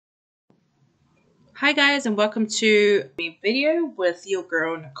Hi guys, and welcome to a video with your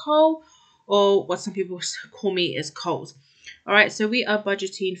girl Nicole, or what some people call me is Coles. Alright, so we are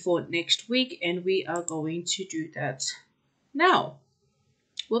budgeting for next week and we are going to do that now.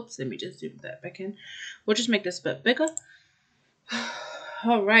 Whoops, let me just zoom that back in. We'll just make this a bit bigger.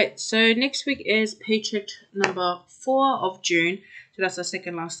 Alright, so next week is paycheck number 4 of June. So that's the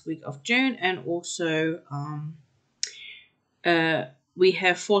second last week of June, and also we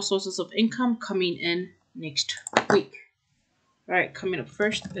have 4 sources of income coming in next week. Alright, coming up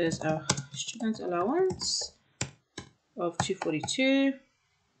first is our student allowance of $242.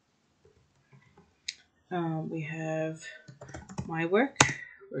 We have my work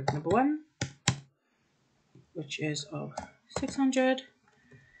number 1, which is of $600.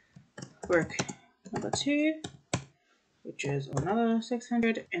 Work number 2, which is another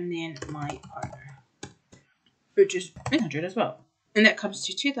 $600, and then my partner, which is $800 as well, and that comes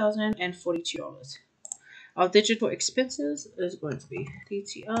to $2,042. Our digital expenses is going to be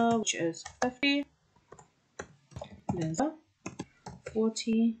DTR, which is $50, then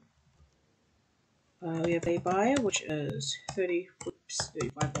 40. We have a buyer, which is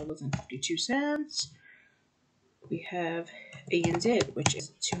 $35.52. We have ANZ, which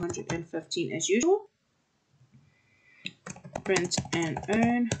is $215 as usual. Rent and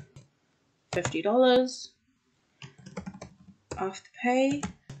earn $50. Afterpay.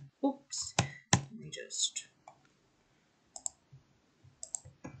 Oops. Let me just.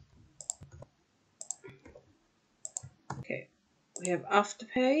 Okay. We have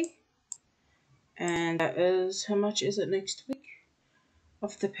Afterpay. And that is, how much is it next week?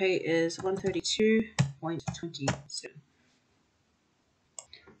 Afterpay is $132.27.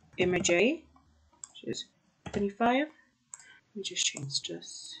 MJ, which is 25. Let me just change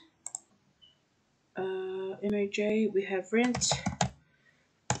this. MJ, we have rent,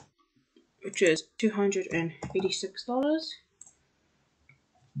 which is $286.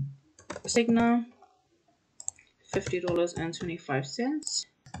 Cigna, $50.25.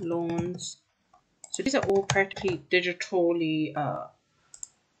 Loans. So these are all practically digitally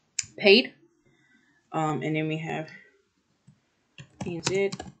paid. And then we have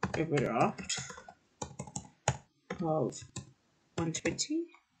ANZ overdraft of $120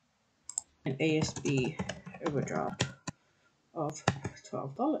 and ASB overdraft of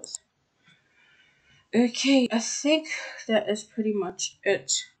 $12. Okay, I think that is pretty much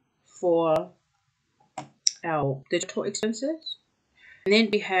it for our digital expenses. And then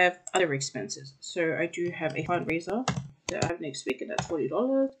we have other expenses. So I do have a fundraiser that I have next week, and that's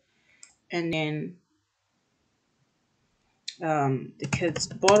 $40. And then the kids'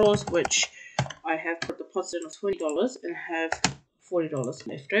 bottles, which I have put a deposit of $20 and have $40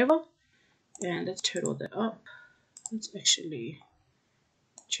 left over. And let's total that up. Let's actually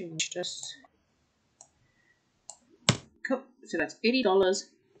change this. Cool. So that's $80,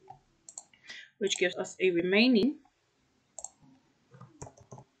 which gives us a remaining.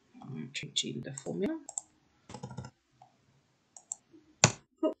 I'm changing the formula.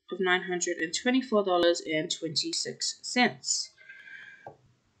 Cool. Of $924.26.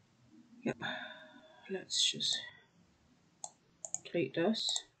 Yep. Let's just delete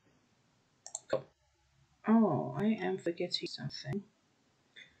this. Cool. Oh, I am forgetting something.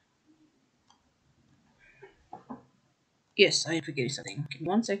 Yes, I am forgetting something. Okay,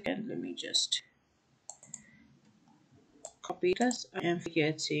 1 second. Let me just copy this. I am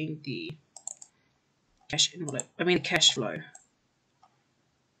forgetting the cash envelope. I mean, the cash flow.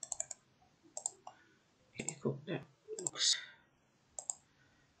 Okay, cool. That looks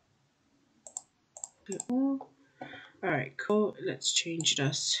a bit more. Alright, cool. Let's change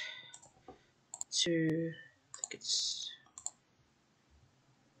this to, I think it's,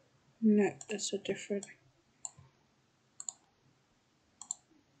 no, that's a different.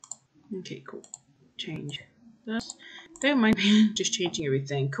 Okay, cool. Change this. Don't mind me just changing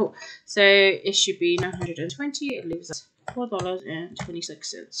everything. Cool. So it should be $920. It leaves us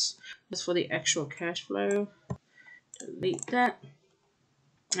 $4.26. That's for the actual cash flow. Delete that.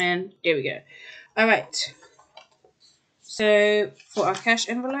 And there we go. Alright. So for our cash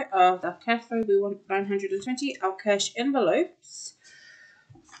envelope, the cash flow, we want $920. Our cash envelopes,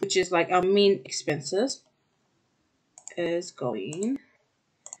 which is like our main expenses, is going.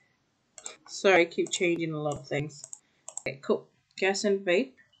 Sorry, I keep changing a lot of things. Okay, cool. Gas and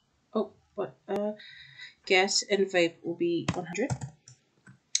vape. Oh, but gas and vape will be 100.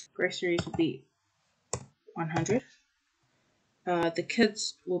 Groceries will be 100. The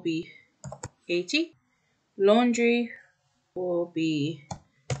kids will be 80. Laundry will be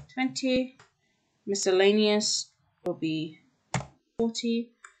 20. Miscellaneous will be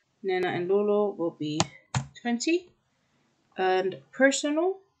 40. Nana and Lolo will be 20. And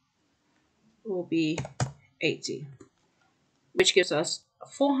personal will be 80. Which gives us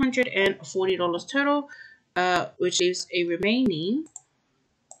 $440 total. Which leaves a remaining...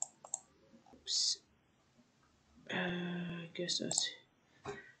 Oops. I guess that's...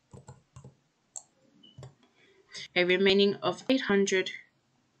 A remaining of 800.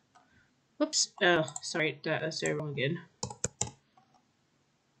 Whoops. Sorry, that's wrong again.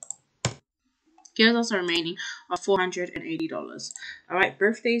 Gives us a remaining of $480. Alright,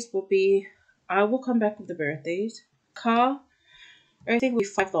 birthdays will be... I will come back with the birthdays. Car, everything will be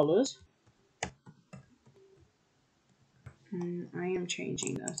 $5. And I am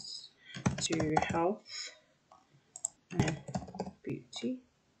changing this to health and beauty.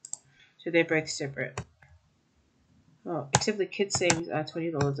 So they're both separate. Oh, except the kids' savings are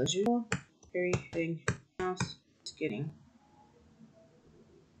 $20 as usual. Everything else is getting...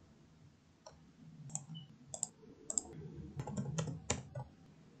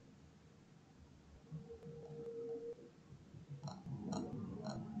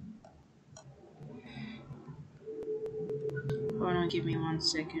 Hold on, give me 1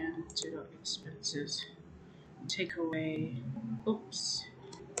 second to the expenses. Take away... Oops.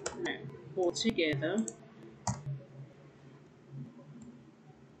 No. All together.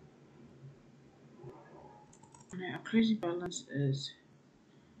 Now, our crazy balance is...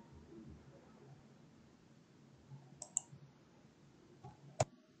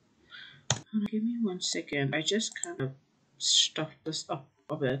 Give me 1 second. I just kind of stuffed this up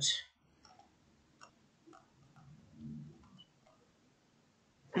a bit.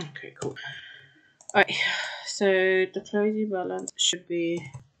 Okay, cool. Alright, so the closing balance should be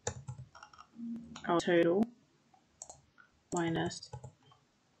our total minus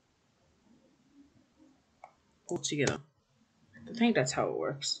altogether. I think that's how it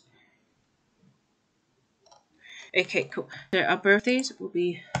works. Okay, cool. So our birthdays will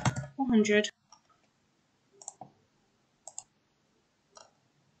be 400.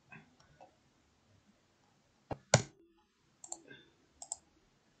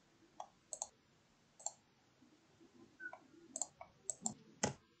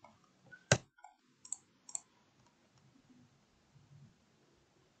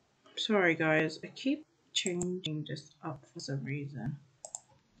 Sorry guys, I keep changing this up for some reason.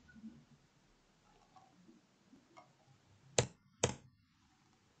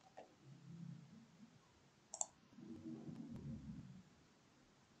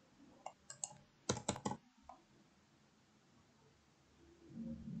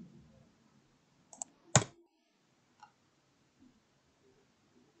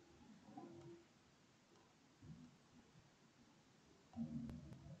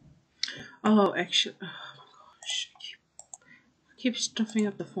 Oh, actually, oh my gosh, I keep stuffing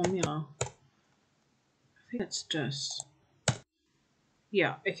up the formula. I think that's just...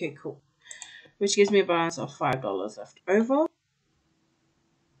 Yeah, okay, cool. Which gives me a balance of $5 left over.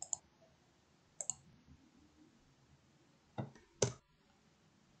 I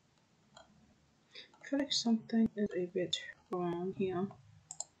feel like something is a bit wrong here.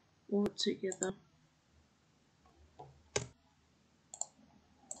 All together.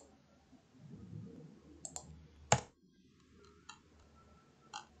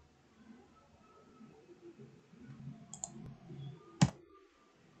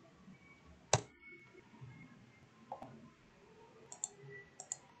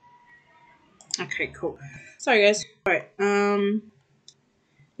 Okay, cool. Sorry guys. Alright,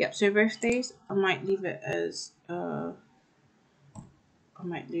 yep, so birthdays, I might leave it as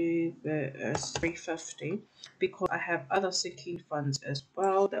 $350 because I have other sinking funds as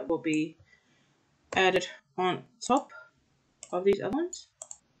well that will be added on top of these other ones.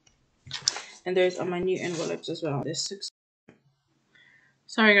 And those are my new envelopes as well. There's 6.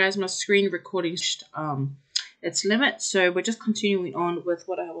 Sorry guys, my screen recording its limit, so we're just continuing on with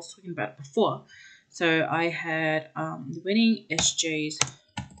what I was talking about before. So I had the winning SJ's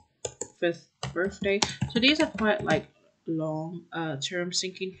 5th birthday. So these are quite like long term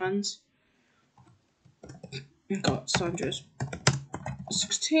sinking funds. I got Sandra's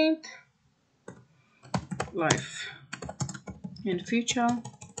 16th, life in the future,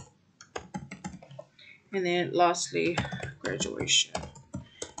 and then lastly graduation.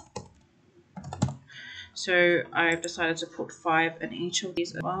 So I've decided to put 5 in each of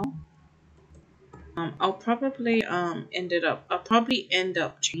these as well. I'll probably end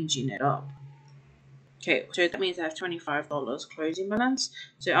up changing it up. Okay, so that means I have $25 closing balance.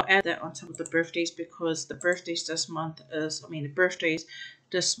 So I'll add that on top of the birthdays because the birthdays this month is, the birthdays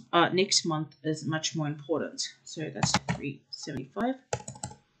this next month is much more important. So that's $375.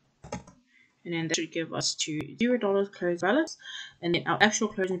 and then that should give us to $0 closing balance, and then our actual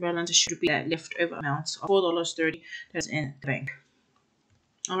closing balance should be that leftover amount of $4.30 that's in the bank.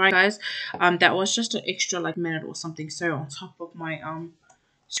 Alright guys, that was just an extra like minute or something so on top of my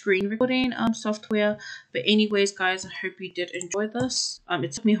screen recording software. But anyways guys, I hope you did enjoy this.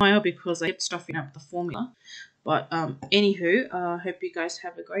 It took me a while because I kept stuffing up the formula, but anywho, hope you guys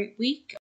have a great week.